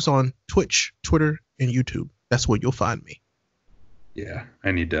focus on Twitch, Twitter, and YouTube. That's where you'll find me. Yeah,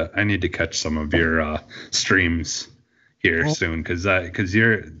 I need to catch some of your streams here soon, because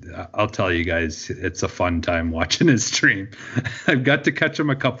I'll tell you guys, it's a fun time watching his stream. I've got to catch him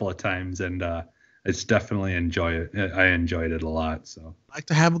a couple of times, and it's definitely I enjoyed it a lot. So I like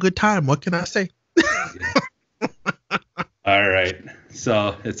to have a good time. What can I say? Yeah. All right,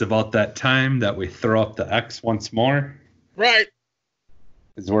 so it's about that time that we throw up the X once more. Right.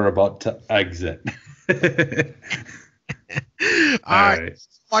 Because we're about to exit. All right.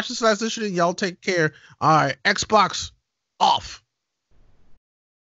 Watch this last issue and y'all take care. All right. Xbox off.